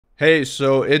Hey,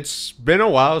 so it's been a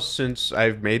while since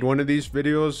I've made one of these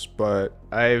videos, but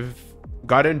I've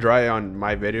gotten dry on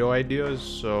my video ideas,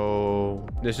 so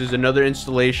this is another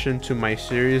installation to my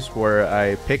series where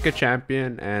I pick a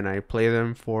champion and I play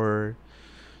them for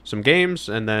some games,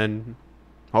 and then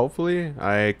hopefully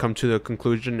I come to the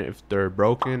conclusion if they're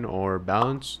broken or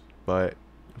balanced. But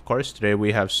of course, today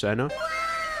we have Senna.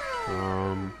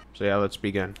 So yeah, let's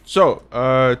begin. So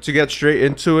to get straight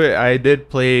into it, I did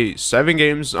play 7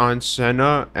 games on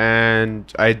Senna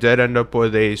and I did end up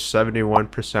with a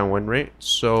 71% win rate.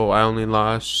 So I only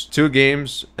lost 2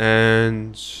 games,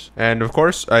 and of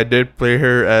course I did play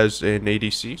her as an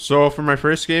ADC. So for my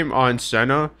first game on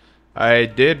Senna, I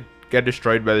did get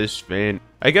destroyed by this Vayne.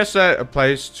 I guess that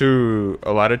applies to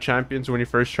a lot of champions when you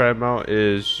first try them out,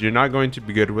 is you're not going to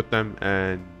be good with them.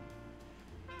 And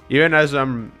even as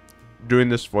I'm doing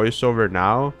this voiceover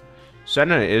now,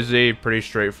 Senna is a pretty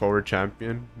straightforward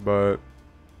champion, but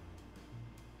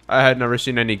I had never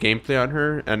seen any gameplay on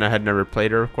her and I had never played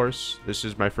her. Of course, this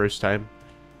is my first time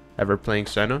ever playing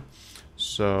Senna,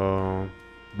 so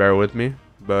bear with me.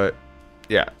 But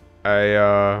yeah,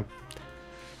 I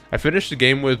finished the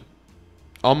game with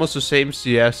almost the same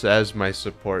CS as my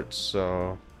supports,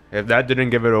 so if that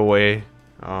didn't give it away,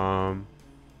 yeah,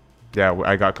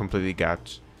 I got completely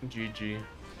gapped. GG.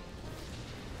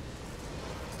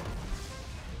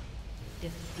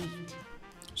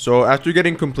 So after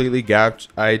getting completely gapped,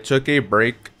 I took a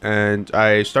break and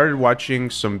I started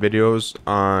watching some videos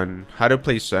on how to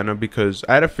play Senna, because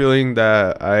I had a feeling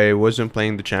that I wasn't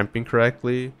playing the champion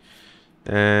correctly.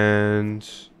 And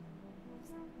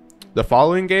the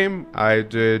following game I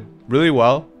did really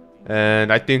well,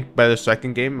 and I think by the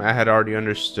second game I had already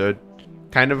understood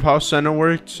kind of how Senna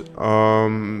worked.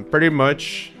 Pretty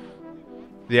much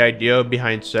the idea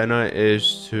behind Senna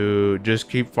is to just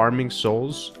keep farming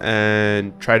souls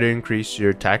and try to increase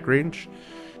your attack range.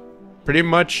 Pretty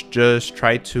much just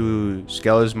try to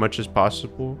scale as much as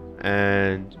possible.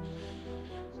 And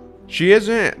she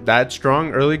isn't that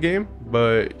strong early game,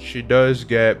 but she does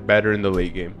get better in the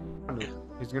late game.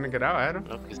 He's gonna get out, Adam.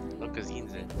 He's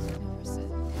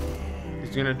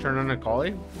gonna turn on a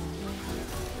collie.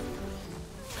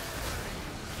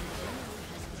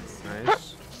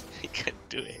 Nice. He couldn't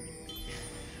do it.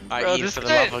 Alright, Ian, for the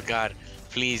love of God,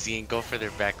 please, Ian, go for their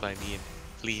backline, Ian.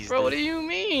 Please. Bro, what do you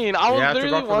mean? I was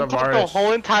literally one tap the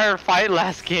whole entire fight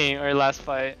last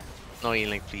fight. No,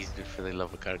 Ian, like, please, dude, for the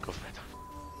love of God, go for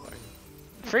it.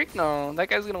 Freak no, that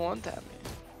guy's gonna one tap me.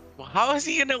 Well, how is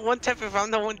he gonna one tap if I'm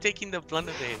the one taking the blunt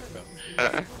of the hit,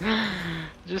 bro?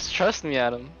 Just trust me,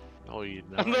 Adam. Oh, you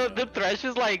know. The Thresh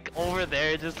is like over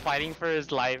there, just fighting for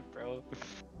his life, bro.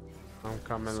 I'm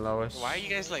coming, Lois. Why are you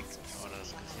guys like? Oh, no,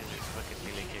 it's because you're like fucking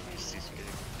melee characters.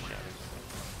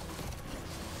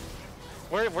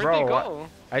 Where'd bro, they go?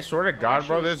 I swear to God,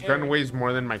 bro, this gun weighs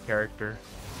more than my character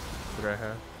that I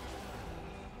have.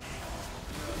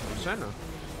 Senna.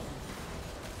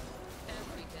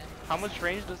 How much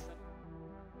range does?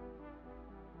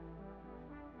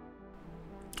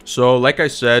 So, like I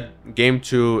said, game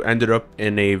 2 ended up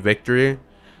in a victory.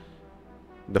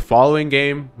 The following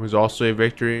game was also a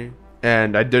victory.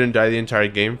 And I didn't die the entire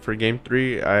game. For game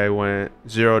 3, I went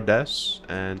 0 deaths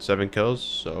and 7 kills.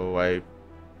 So I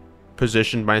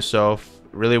positioned myself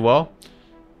really well.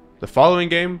 The following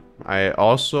game, I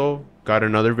also got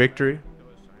another victory.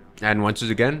 And once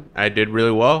again, I did really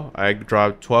well. I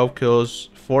dropped 12 kills,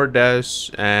 4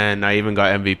 deaths, and I even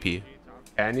got MVP.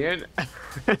 Canyon?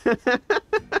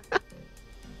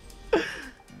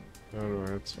 Oh,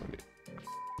 that's funny.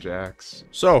 Jax.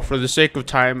 So for the sake of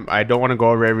time, I don't want to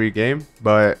go over every game,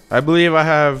 but I believe I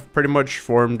have pretty much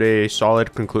formed a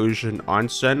solid conclusion on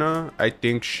Senna. I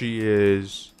think she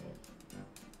is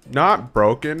not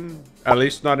broken, at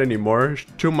least not anymore.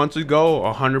 2 months ago,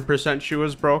 100% she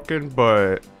was broken,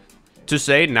 but to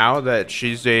say now that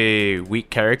she's a weak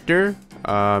character,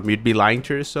 you'd be lying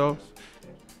to yourself.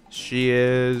 She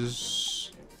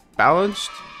is balanced.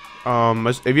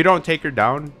 If you don't take her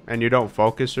down and you don't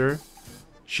focus her,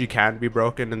 she can be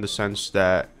broken in the sense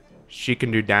that she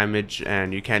can do damage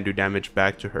and you can't do damage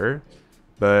back to her.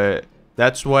 But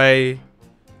that's why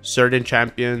certain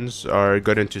champions are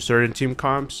good into certain team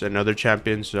comps and other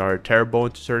champions are terrible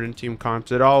into certain team comps.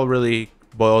 It all really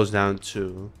boils down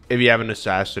to if you have an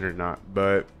assassin or not.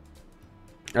 But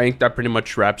I think that pretty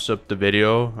much wraps up the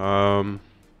video.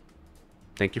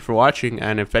 Thank you for watching,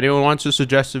 and if anyone wants to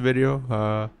suggest a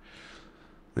video,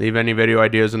 leave any video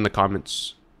ideas in the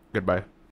comments. Goodbye.